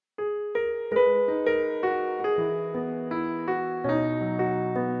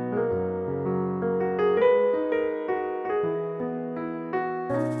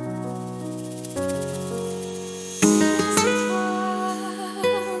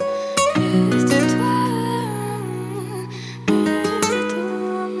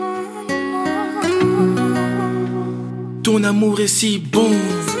Ton amour est si bon,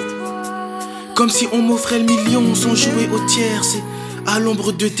 comme si on m'offrait le million sans jouer au tierce. À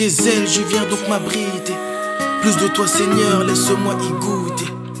l'ombre de tes ailes, je viens donc m'abriter. Plus de toi, Seigneur, laisse-moi y goûter,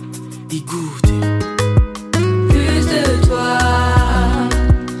 y goûter. Plus de toi,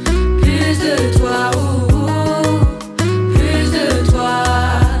 plus de toi, plus de toi.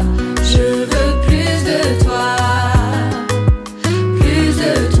 Je veux plus de toi, plus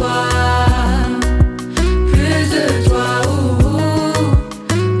de toi, plus de toi,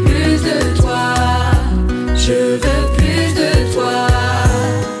 plus de toi. Je veux plus de toi,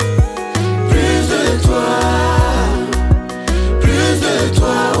 Plus de toi, plus de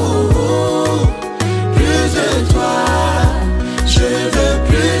toi, plus de toi. Je veux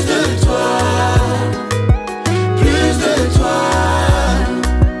plus de toi, plus de toi,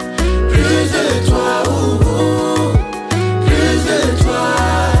 plus de toi, plus de toi.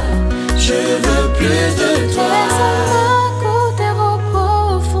 Je veux plus de toi. laisse-moi goûter aux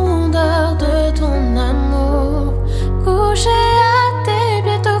profondeurs de ton amour, coucher à tes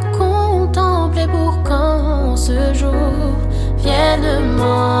pieds, te contempler pour quand ce jour vienne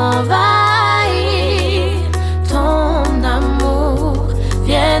m'envahir. Ton amour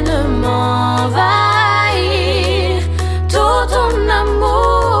vienne m'envahir, tout ton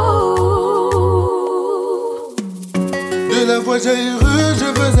amour. De la voix jaillireuse, je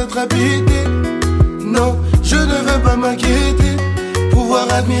veux être habité. Non, je ne veux pas m'inquiéter. Pouvoir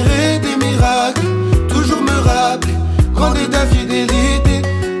admirer tes miracles, toujours me rappeler grande est ta fidélité.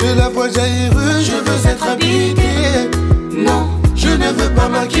 De la voix jaillireuse, je veux être habité. Non, je ne veux pas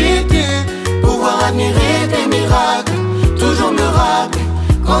m'inquiéter. Pouvoir admirer tes miracles, toujours me rappeler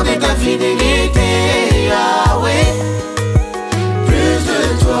grande est ta fidélité. Yahweh, plus de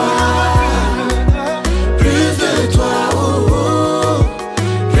toi. Plus de toi,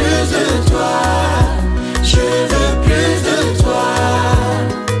 plus de toi. Je veux plus de toi,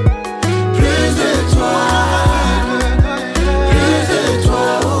 plus de toi, plus de toi,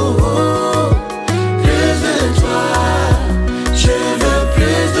 plus de toi. Je veux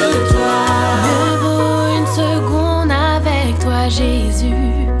plus de toi. Mieux vaut une seconde avec toi,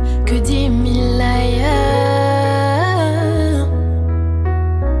 Jésus, que 10 000 ailleurs.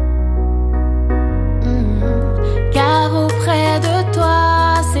 Car auprès de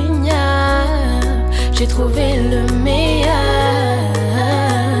toi, Seigneur, j'ai trouvé le meilleur.